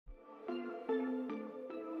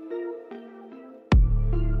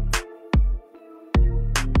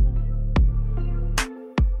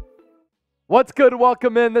What's good?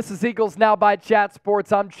 Welcome in. This is Eagles Now by Chat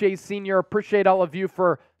Sports. I'm Chase Sr. Appreciate all of you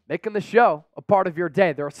for making the show a part of your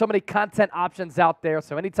day. There are so many content options out there,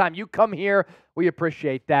 so anytime you come here, we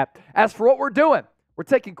appreciate that. As for what we're doing, we're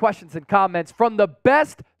taking questions and comments from the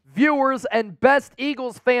best viewers and best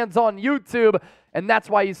Eagles fans on YouTube, and that's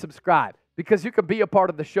why you subscribe, because you can be a part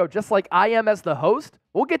of the show just like I am as the host.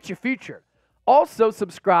 We'll get you featured. Also,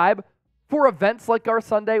 subscribe for events like our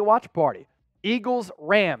Sunday watch party.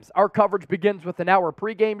 Eagles-Rams. Our coverage begins with an hour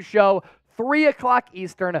pregame show, 3 o'clock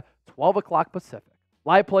Eastern, 12 o'clock Pacific.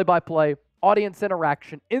 Live play-by-play, audience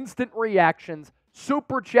interaction, instant reactions,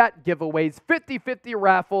 super chat giveaways, 50-50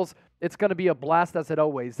 raffles. It's going to be a blast as it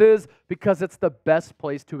always is because it's the best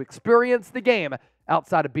place to experience the game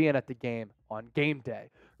outside of being at the game on game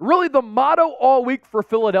day. Really, the motto all week for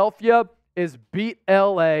Philadelphia is beat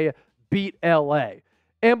LA, beat LA.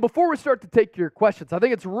 And before we start to take your questions, I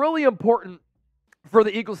think it's really important for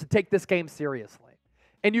the Eagles to take this game seriously.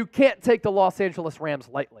 And you can't take the Los Angeles Rams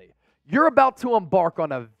lightly. You're about to embark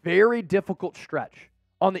on a very difficult stretch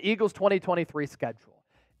on the Eagles' 2023 schedule.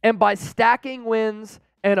 And by stacking wins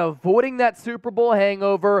and avoiding that Super Bowl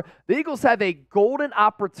hangover, the Eagles have a golden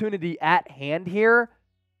opportunity at hand here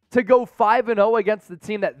to go 5-0 against the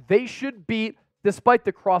team that they should beat despite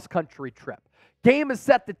the cross-country trip. Game is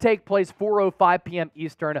set to take place 4:05 p.m.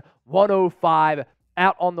 Eastern, 1:05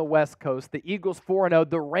 out on the West Coast. The Eagles 4-0,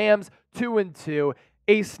 the Rams 2-2.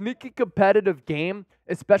 A sneaky competitive game,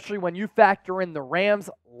 especially when you factor in the Rams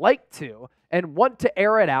like to and want to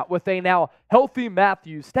air it out with a now healthy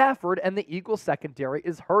Matthew Stafford, and the Eagles secondary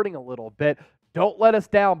is hurting a little bit. Don't let us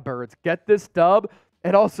down, birds. Get this dub,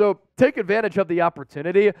 and also take advantage of the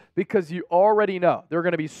opportunity because you already know there are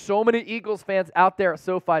going to be so many Eagles fans out there at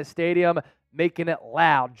SoFi Stadium making it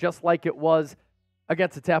loud, just like it was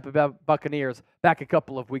against the Tampa Bay Buccaneers back a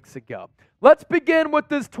couple of weeks ago. Let's begin with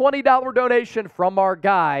this $20 donation from our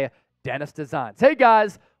guy, Dennis Designs. Hey,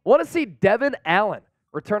 guys, want to see Devin Allen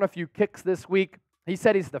return a few kicks this week? He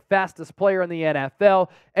said he's the fastest player in the NFL.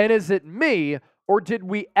 And is it me, or did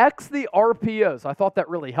we X the RPOs? I thought that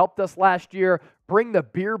really helped us last year, bring the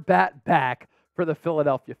beer bat back for the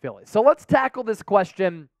Philadelphia Phillies. So let's tackle this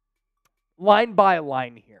question line by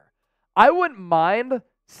line here. I wouldn't mind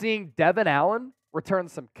seeing Devin Allen return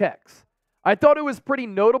some kicks. I thought it was pretty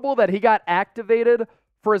notable that he got activated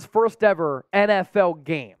for his first ever NFL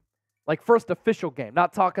game, like first official game,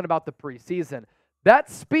 not talking about the preseason.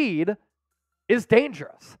 That speed is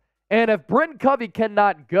dangerous. And if Brent Covey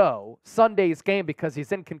cannot go Sunday's game because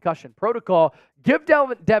he's in concussion protocol, give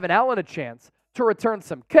Devin Allen a chance to return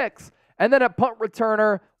some kicks. And then at punt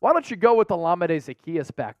returner, why don't you go with Olamide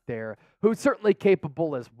Zaccheaus back there, who's certainly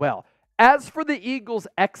capable as well. As for the Eagles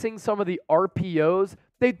Xing some of the RPOs,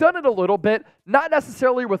 they've done it a little bit, not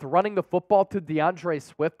necessarily with running the football to DeAndre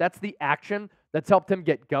Swift. That's the action that's helped him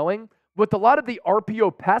get going. With a lot of the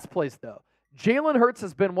RPO pass plays, though, Jalen Hurts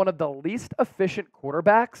has been one of the least efficient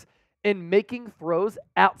quarterbacks in making throws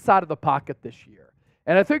outside of the pocket this year.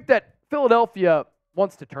 And I think that Philadelphia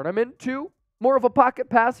wants to turn him into more of a pocket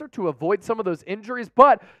passer to avoid some of those injuries,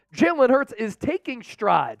 but Jalen Hurts is taking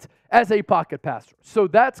strides as a pocket passer. So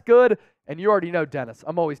that's good, and you already know, Dennis,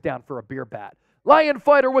 I'm always down for a beer bat. Lion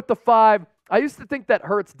Fighter with the 5. I used to think that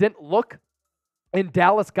Hurts didn't look in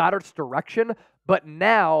Dallas Goedert's direction, but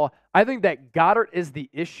now I think that Goedert is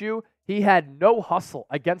the issue. He had no hustle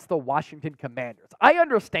against the Washington Commanders. I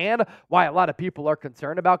understand why a lot of people are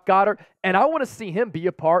concerned about Goedert, and I want to see him be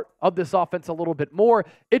a part of this offense a little bit more.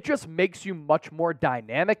 It just makes you much more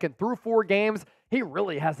dynamic, and through 4 games, he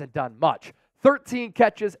really hasn't done much. 13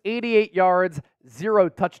 catches, 88 yards, 0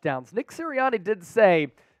 touchdowns. Nick Sirianni did say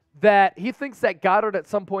that he thinks that Goedert at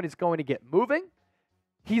some point is going to get moving.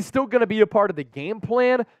 He's still going to be a part of the game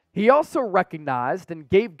plan. He also recognized and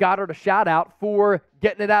gave Goedert a shout-out for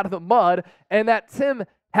getting it out of the mud, and that's him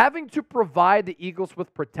having to provide the Eagles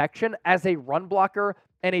with protection as a run blocker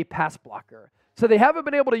and a pass blocker. So they haven't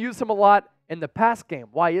been able to use him a lot in the pass game.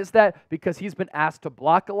 Why is that? Because he's been asked to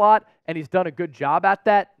block a lot, and he's done a good job at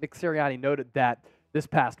that. Nick Sirianni noted that this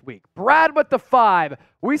past week. Brad with the 5.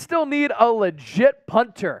 We still need a legit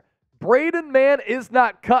punter. Braden Mann is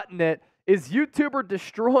not cutting it. Is YouTuber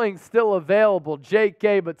Destroying still available?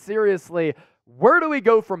 JK, but seriously, where do we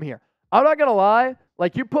go from here? I'm not going to lie.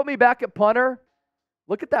 Like, you put me back at punter,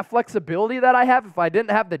 look at that flexibility that I have. If I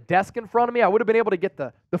didn't have the desk in front of me, I would have been able to get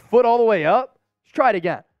the foot all the way up. Let's try it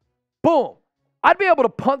again. Boom. I'd be able to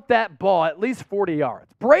punt that ball at least 40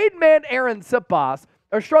 yards. Braden Mann, Aaron Siposs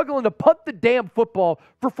are struggling to punt the damn football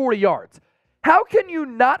for 40 yards. How can you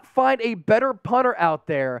not find a better punter out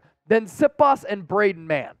there than Siposs and Braden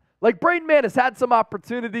Mann? Like, Braden Mann has had some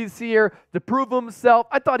opportunities here to prove himself.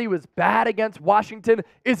 I thought he was bad against Washington.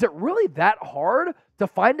 Is it really that hard to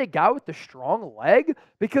find a guy with a strong leg?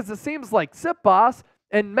 Because it seems like Siposs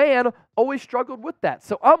and Mann always struggled with that.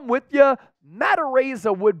 So I'm with you. Matt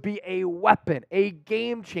Araiza would be a weapon, a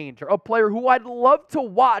game changer, a player who I'd love to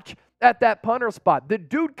watch at that punter spot. The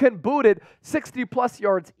dude can boot it 60-plus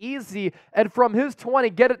yards easy, and from his 20,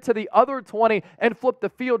 get it to the other 20 and flip the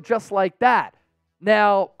field just like that.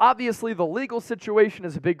 Now, obviously, the legal situation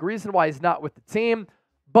is a big reason why he's not with the team,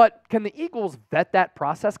 but can the Eagles vet that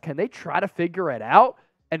process? Can they try to figure it out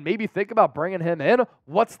and maybe think about bringing him in?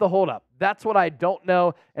 What's the holdup? That's what I don't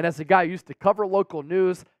know, and as a guy who used to cover local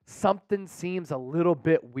news, something seems a little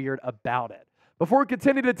bit weird about it. Before we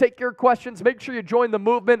continue to take your questions, make sure you join the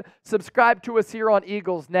movement. Subscribe to us here on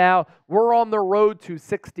Eagles Now. We're on the road to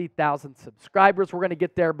 60,000 subscribers. We're going to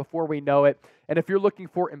get there before we know it. And if you're looking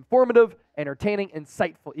for informative, entertaining,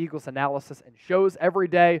 insightful Eagles analysis and shows every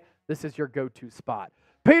day, this is your go-to spot.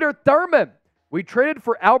 Peter Thurman, we traded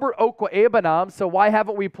for Albert Okwuegbunam, so why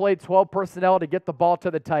haven't we played 12 personnel to get the ball to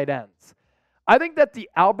the tight ends? I think that the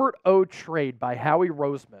Albert O trade by Howie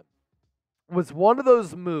Roseman was one of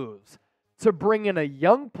those moves to bring in a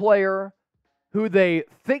young player who they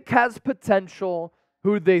think has potential,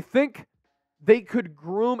 who they think they could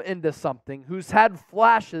groom into something, who's had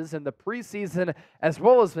flashes in the preseason as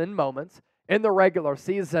well as in moments in the regular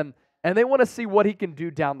season, and they want to see what he can do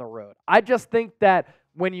down the road. I just think that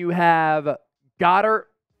when you have Goedert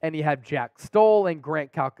and you have Jack Stoll and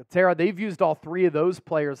Grant Calcaterra, they've used all three of those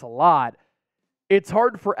players a lot. It's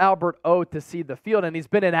hard for Albert O to see the field, and he's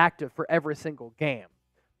been inactive for every single game.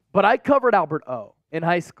 But I covered Albert O in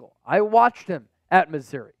high school. I watched him at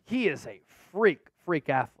Missouri. He is a freak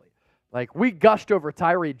athlete. Like, we gushed over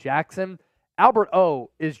Tyree Jackson. Albert O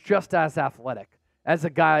is just as athletic as a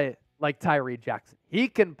guy like Tyree Jackson. He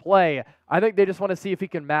can play. I think they just want to see if he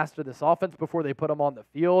can master this offense before they put him on the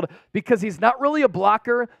field, because he's not really a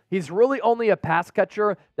blocker. He's really only a pass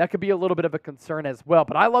catcher. That could be a little bit of a concern as well.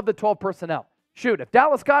 But I love the 12 personnel. Shoot, if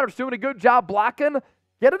Dallas Goedert's doing a good job blocking,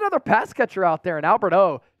 get another pass catcher out there, and Albert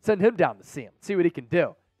O, send him down to see him, see what he can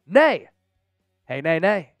do. Nay. Hey, nay,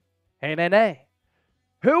 nay. Hey, nay, nay.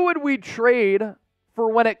 Who would we trade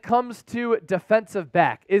for when it comes to defensive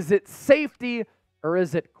back? Is it safety or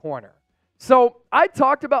is it corner? So I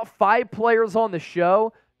talked about 5 players on the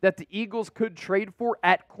show that the Eagles could trade for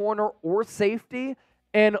at corner or safety,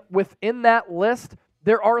 and within that list,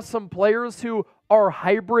 there are some players who are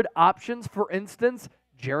hybrid options. For instance,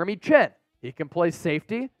 Jeremy Chin. He can play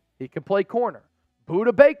safety. He can play corner.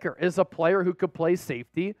 Budda Baker is a player who could play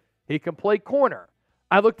safety. He can play corner.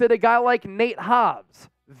 I looked at a guy like Nate Hobbs.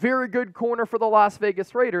 Very good corner for the Las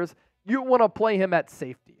Vegas Raiders. You want to play him at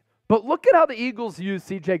safety. But look at how the Eagles used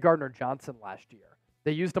C.J. Gardner-Johnson last year.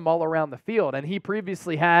 They used him all around the field, and he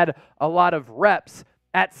previously had a lot of reps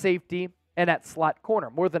at safety and at slot corner.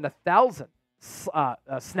 More than 1,000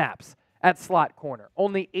 snaps at slot corner.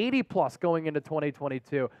 Only 80-plus going into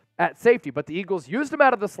 2022 at safety. But the Eagles used him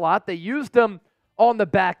out of the slot. They used him on the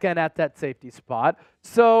back end at that safety spot.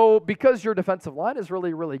 So because your defensive line is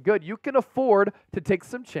really, really good, you can afford to take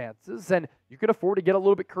some chances, and you can afford to get a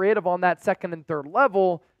little bit creative on that second and third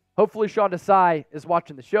level. Hopefully Sean Desai is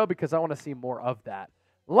watching the show, because I want to see more of that.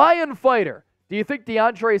 Lion Fighter, do you think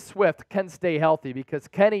DeAndre Swift can stay healthy? Because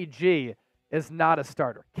Kenny G is not a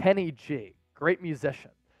starter. Kenny G, great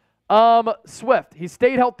musician. Swift, he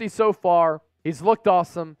stayed healthy so far. He's looked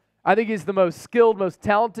awesome. I think he's the most skilled, most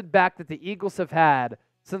talented back that the Eagles have had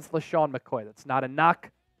since LaShawn McCoy. That's not a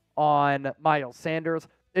knock on Miles Sanders.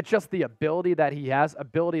 It's just the ability that he has.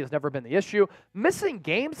 Ability has never been the issue. Missing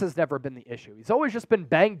games has never been the issue. He's always just been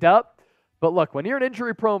banged up. But look, when you're an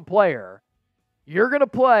injury-prone player, you're going to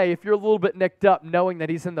play if you're a little bit nicked up, knowing that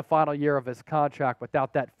he's in the final year of his contract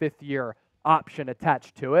without that fifth-year option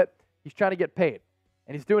attached to it. He's trying to get paid.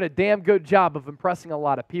 And he's doing a damn good job of impressing a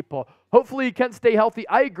lot of people. Hopefully he can stay healthy.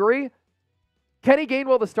 I agree. Kenny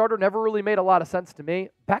Gainwell, the starter, never really made a lot of sense to me.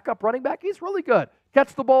 Backup running back, he's really good.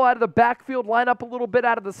 Catch the ball out of the backfield, line up a little bit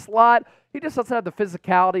out of the slot. He just doesn't have the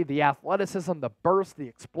physicality, the athleticism, the burst, the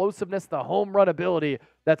explosiveness, the home run ability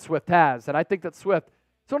that Swift has. And I think that Swift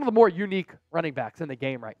is one of the more unique running backs in the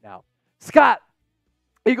game right now. Scott,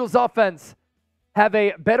 Eagles offense have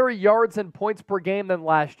a better yards and points per game than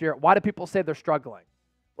last year. Why do people say they're struggling?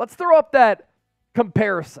 Let's throw up that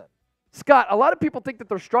comparison. Scott, a lot of people think that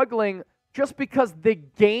they're struggling just because the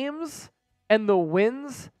games and the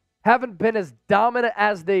wins haven't been as dominant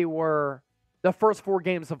as they were the first 4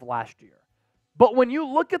 games of last year. But when you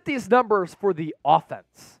look at these numbers for the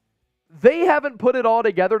offense, they haven't put it all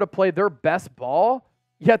together to play their best ball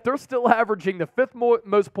yet they're still averaging the fifth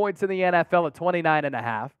most points in the NFL at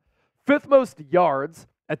 29.5, fifth most yards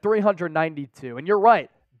at 392. And you're right,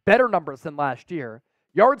 better numbers than last year.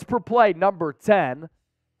 Yards per play, number 10.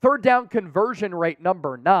 Third down conversion rate,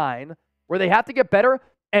 number 9, where they have to get better.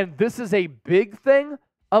 And this is a big thing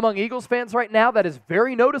among Eagles fans right now that is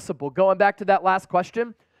very noticeable. Going back to that last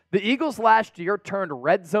question, the Eagles last year turned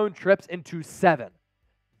red zone trips into 7.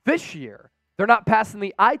 This year, they're not passing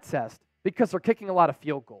the eye test because they're kicking a lot of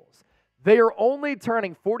field goals. They are only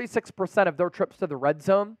turning 46% of their trips to the red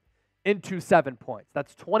zone into 7 points.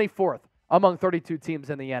 That's 24th among 32 teams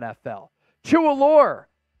in the NFL. Chua,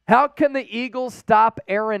 how can the Eagles stop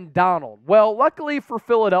Aaron Donald? Well, luckily for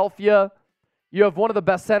Philadelphia, you have one of the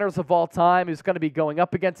best centers of all time who's going to be going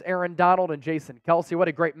up against Aaron Donald and Jason Kelce. What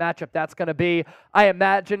a great matchup that's going to be. I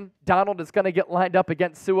imagine Donald is going to get lined up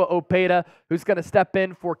against Sua Opeta, who's going to step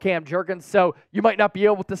in for Cam Jurgens. So you might not be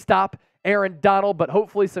able to stop Aaron Donald, but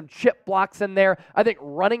hopefully some chip blocks in there. I think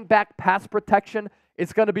running back pass protection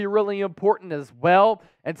is going to be really important as well,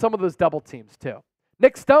 and some of those double teams too.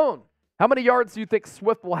 Nick Stone, how many yards do you think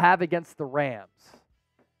Swift will have against the Rams?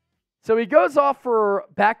 So he goes off for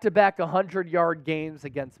back-to-back 100-yard games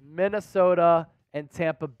against Minnesota and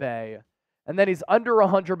Tampa Bay. And then he's under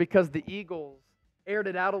 100 because the Eagles aired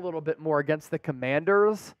it out a little bit more against the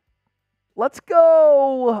Commanders. Let's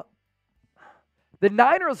go. The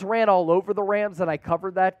Niners ran all over the Rams, and I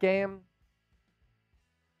covered that game.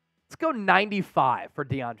 Let's go 95 for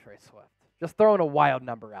DeAndre Swift. Just throwing a wild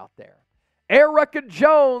number out there. Erica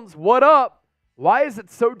Jones, what up? Why is it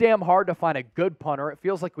so damn hard to find a good punter? It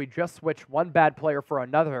feels like we just switched one bad player for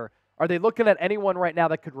another. Are they looking at anyone right now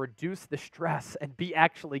that could reduce the stress and be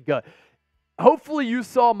actually good? Hopefully you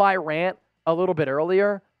saw my rant a little bit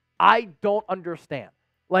earlier. I don't understand.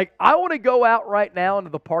 Like, I want to go out right now into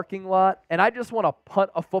the parking lot, and I just want to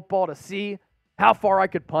punt a football to see how far I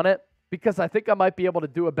could punt it, because I think I might be able to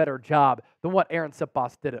do a better job than what Aaron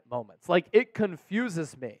Sipos did at moments. Like, it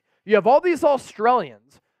confuses me. You have all these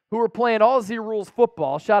Australians who are playing Aussie rules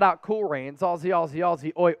football, shout out Cool Rains, Aussie, Aussie,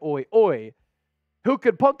 Aussie, oi, oi, oi, who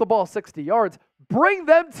could punt the ball 60 yards, bring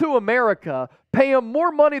them to America, pay them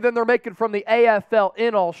more money than they're making from the AFL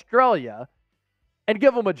in Australia, and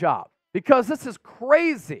give them a job. Because this is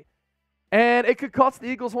crazy. And it could cost the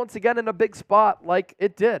Eagles once again in a big spot like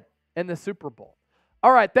it did in the Super Bowl.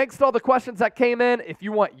 All right, thanks to all the questions that came in. If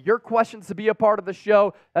you want your questions to be a part of the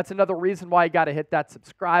show, that's another reason why you got to hit that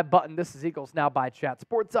subscribe button. This is Eagles Now by Chat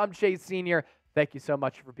Sports. I'm Chase Sr. Thank you so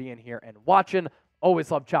much for being here and watching. Always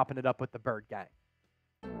love chopping it up with the Bird Gang.